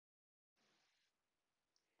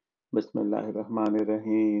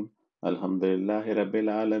Bismillahirrahmanirrahim. Alhamdulillahi Rabbil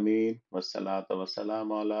Alameen. Wassalatu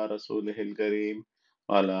wassalamu ala Rasulihil Kareem.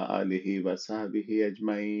 Wa ala alihi wa sahbihi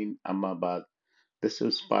ajmain. Amma ba'd. This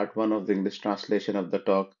is part one of the English translation of the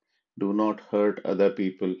talk, Do Not Hurt Other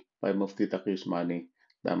People by Mufti Taqi Usmani.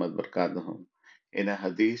 Damat Barkatuhum. In a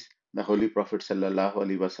hadith, the Holy Prophet sallallahu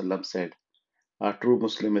alaihi wasallam said, a true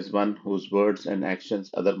Muslim is one whose words and actions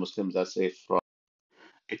other Muslims are safe from.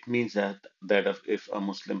 It means that if a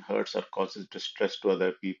Muslim hurts or causes distress to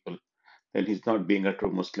other people, then he's not being a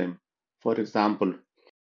true Muslim. For example,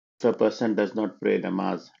 if a person does not pray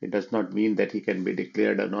namaz, it does not mean that he can be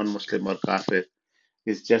declared a non-Muslim or kafir.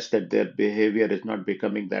 It's just that their behavior is not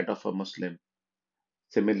becoming that of a Muslim.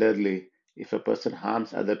 Similarly, if a person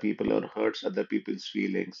harms other people or hurts other people's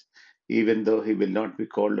feelings, even though he will not be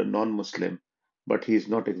called a non-Muslim, but he is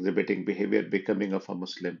not exhibiting behavior becoming of a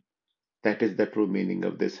Muslim. That is the true meaning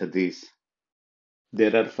of this hadith.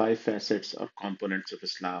 There are five facets or components of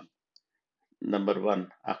Islam. Number one,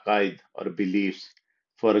 Aqa'id or beliefs.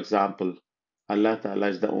 For example, Allah Ta'ala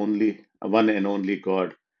is the only one and only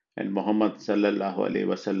God, and Muhammad Sallallahu Alaihi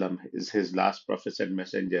Wasallam is his last prophet and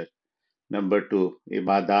messenger. Number two,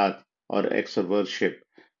 Ibadat or acts of worship.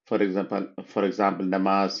 For example,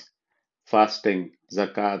 Namaz, fasting,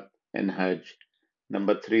 Zakat and Hajj.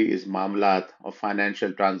 Number three is Mamlat or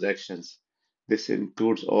financial transactions. This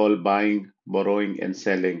includes all buying, borrowing, and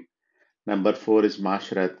selling. Number four is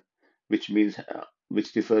mashrat, which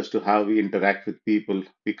refers to how we interact with people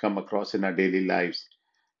we come across in our daily lives.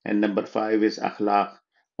 And number five is akhlaq,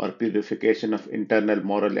 or purification of internal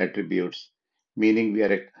moral attributes, meaning we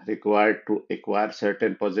are required to acquire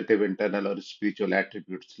certain positive internal or spiritual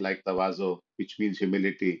attributes like tawazu, which means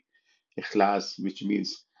humility, ikhlas, which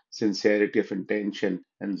means sincerity of intention,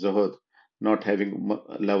 and zuhud, not having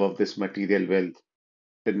love of this material wealth.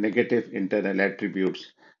 The negative internal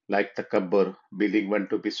attributes like takabbur, believing one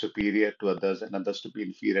to be superior to others and others to be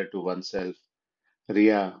inferior to oneself,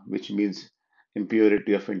 Riya, which means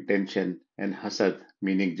impurity of intention, and Hasad,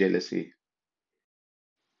 meaning jealousy.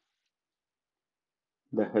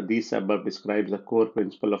 The Hadith above describes the core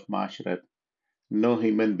principle of Mashrat. No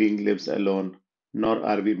human being lives alone, nor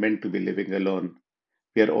are we meant to be living alone.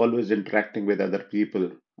 We are always interacting with other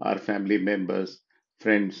people, our family members,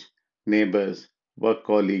 friends, neighbors, work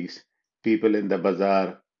colleagues, people in the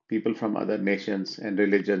bazaar, people from other nations and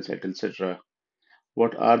religions, etc.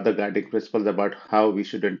 What are the guiding principles about how we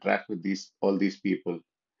should interact with all these people?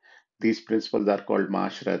 These principles are called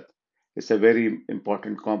mashrat. It's a very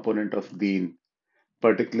important component of deen,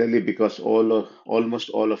 particularly because almost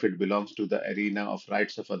all of it belongs to the arena of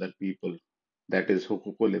rights of other people, that is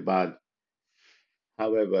hukukul ibad.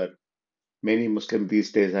 However, many Muslims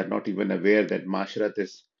these days are not even aware that mashrat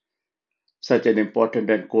is such an important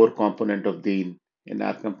and core component of deen and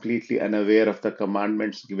are completely unaware of the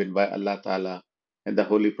commandments given by Allah Ta'ala and the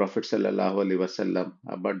Holy Prophet Sallallahu Alaihi Wasallam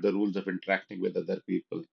about the rules of interacting with other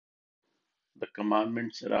people. The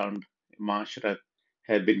commandments around Mashrat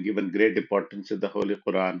have been given great importance in the Holy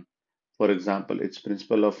Quran. For example, it's a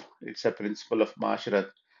principle of Mashrat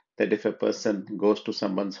that if a person goes to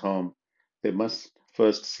someone's home, they must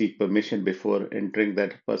first seek permission before entering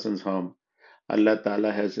that person's home. Allah Ta'ala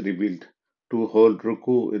has revealed two whole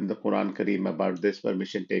ruku in the Quran Kareem about this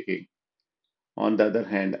permission taking. On the other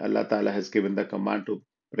hand, Allah Ta'ala has given the command to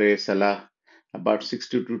pray Salah about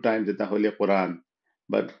 62 times in the Holy Quran,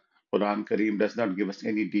 but Quran Kareem does not give us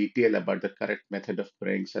any detail about the correct method of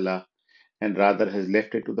praying Salah and rather has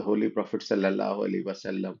left it to the Holy Prophet Sallallahu Alaihi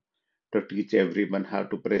Wasallam to teach everyone how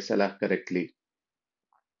to pray Salah correctly.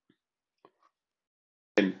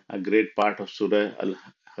 And a great part of Surah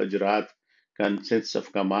Al-Hujurat consists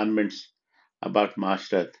of commandments about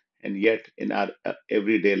Mashrat, and yet in our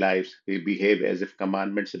everyday lives we behave as if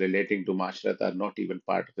commandments relating to Mashrat are not even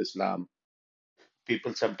part of Islam.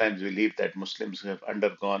 People sometimes believe that Muslims who have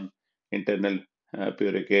undergone internal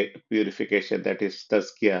purification, that is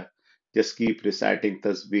tazkiyah, just keep reciting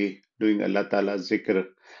tasbih, doing Allah Ta'ala's zikr,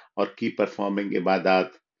 or keep performing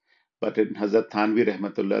ibadat. But in Hazrat Thanvi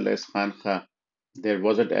Rahmatullah Alayhi's Khanqa, there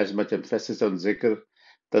wasn't as much emphasis on zikr,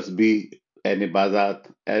 tasbih, and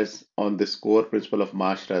ibadat as on this core principle of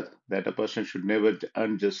mashrat, that a person should never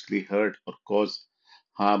unjustly hurt or cause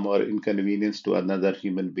harm or inconvenience to another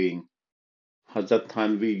human being. Hazrat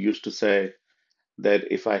Thanvi used to say that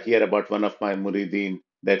if I hear about one of my murideen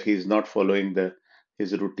that he is not following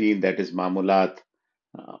his routine, that is mamulat,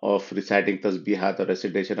 of reciting tasbihat or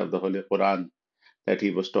recitation of the Holy Quran that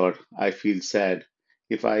he was taught, I feel sad.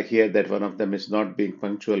 If I hear that one of them is not being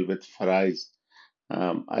punctual with farais,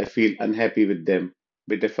 I feel unhappy with them.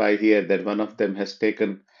 But if I hear that one of them has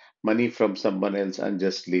taken money from someone else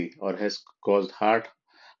unjustly or has caused hurt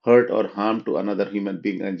or harm to another human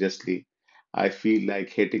being unjustly, I feel like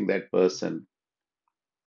hating that person.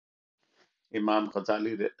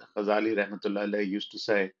 Ghazali Rahmatullah alayhi used to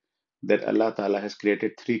say that Allah Ta'ala has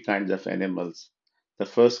created three kinds of animals. The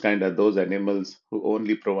first kind are those animals who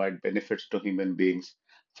only provide benefits to human beings,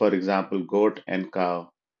 for example, goat and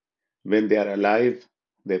cow. When they are alive,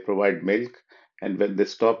 they provide milk, and when they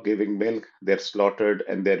stop giving milk, they're slaughtered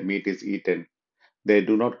and their meat is eaten. They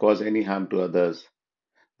do not cause any harm to others.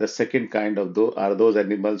 The second kind of are those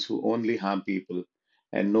animals who only harm people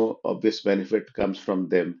and no obvious benefit comes from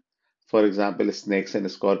them. For example, snakes and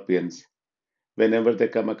scorpions. Whenever they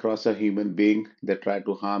come across a human being, they try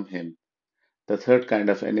to harm him. The third kind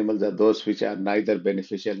of animals are those which are neither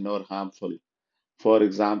beneficial nor harmful. For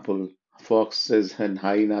example, foxes and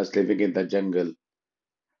hyenas living in the jungle.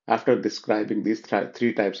 After describing these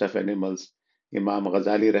three types of animals, Imam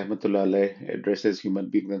Ghazali Rahmatullah alayh addresses human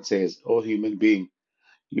beings and says, O human being,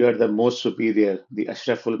 you are the most superior, the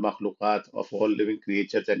ashraful makhluqat of all living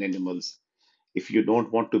creatures and animals. If you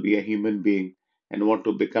don't want to be a human being and want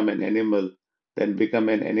to become an animal, then become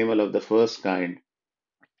an animal of the first kind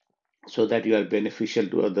so that you are beneficial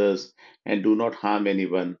to others and do not harm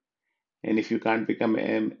anyone. And if you can't become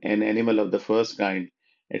an animal of the first kind,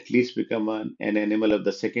 at least become an animal of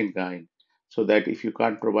the second kind, so that if you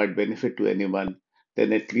can't provide benefit to anyone,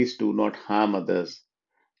 then at least do not harm others.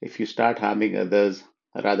 If you start harming others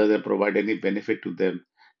rather than provide any benefit to them,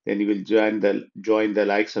 then you will join the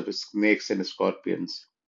likes of snakes and scorpions.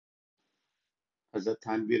 Hazrat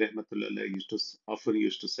Thanvi Rahmatullah often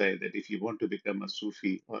used to say that if you want to become a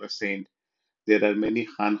Sufi or a saint, there are many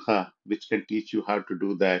khanqa which can teach you how to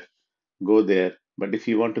do that. Go there. But if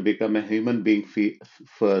you want to become a human being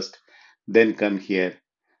first, then come here.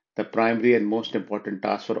 The primary and most important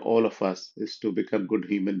task for all of us is to become good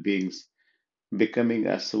human beings. Becoming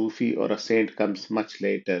a Sufi or a saint comes much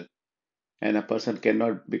later, and a person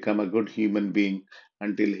cannot become a good human being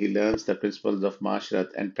until he learns the principles of Mashrat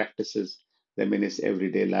and practices them in his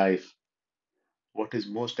everyday life. What is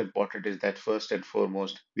most important is that first and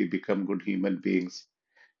foremost, we become good human beings.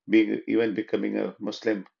 Even becoming a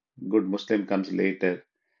Muslim, good Muslim comes later.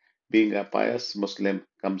 Being a pious Muslim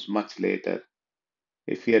comes much later.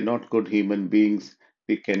 If we are not good human beings,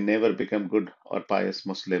 we can never become good or pious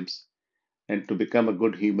Muslims. And to become a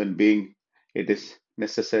good human being, it is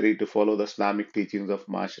necessary to follow the Islamic teachings of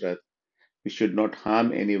Mashrat. We should not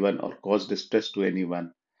harm anyone or cause distress to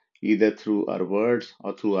anyone, either through our words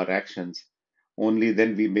or through our actions. Only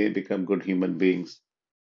then we may become good human beings.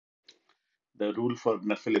 The rule for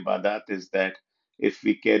Nafil Ibadat is that if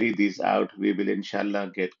we carry these out, we will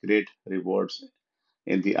inshallah get great rewards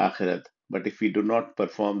in the Akhirat. But if we do not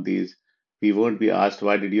perform these, we won't be asked,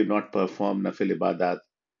 why did you not perform Nafil Ibadat?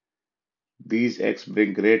 These acts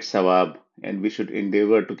bring great sawab, and we should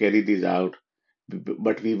endeavor to carry these out.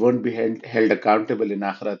 But we won't be held accountable in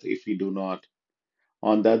Akhirat if we do not.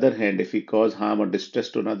 On the other hand, if we cause harm or distress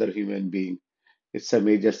to another human being, it's a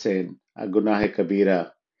major sin, a gunah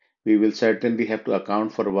kabira. We will certainly have to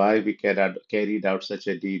account for why we carried out such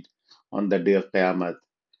a deed on the day of Qiyamah.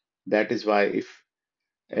 That is why, if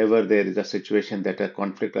ever there is a situation that a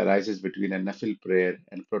conflict arises between a nafil prayer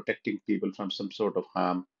and protecting people from some sort of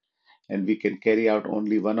harm, and we can carry out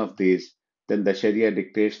only one of these, then the Sharia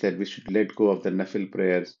dictates that we should let go of the nafil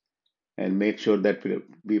prayers and make sure that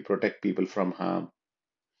we protect people from harm.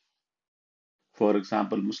 For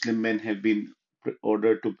example, Muslim men have been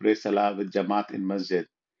ordered to pray Salah with Jamaat in Masjid.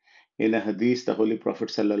 In a hadith, the Holy Prophet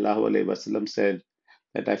ﷺ said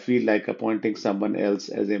that I feel like appointing someone else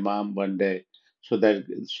as Imam one day so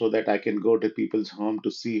that I can go to people's home to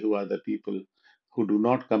see who are the people who do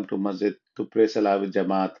not come to Masjid to pray Salah with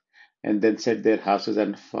Jamaat and then set their houses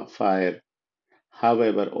on fire.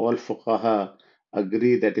 However, all fuqaha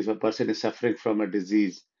agree that if a person is suffering from a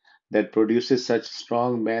disease that produces such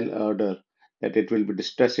strong malodor that it will be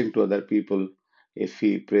distressing to other people if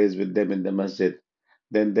he prays with them in the masjid,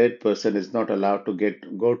 then that person is not allowed to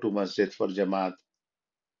go to masjid for jamaat.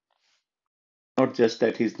 Not just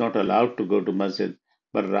that he's not allowed to go to masjid,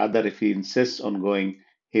 but rather if he insists on going,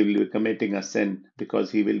 he will be committing a sin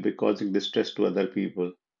because he will be causing distress to other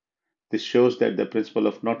people. This shows that the principle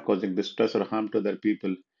of not causing distress or harm to other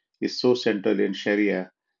people is so central in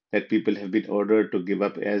Sharia that people have been ordered to give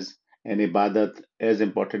up as an ibadat as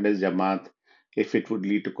important as Jamaat if it would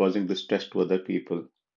lead to causing distress to other people.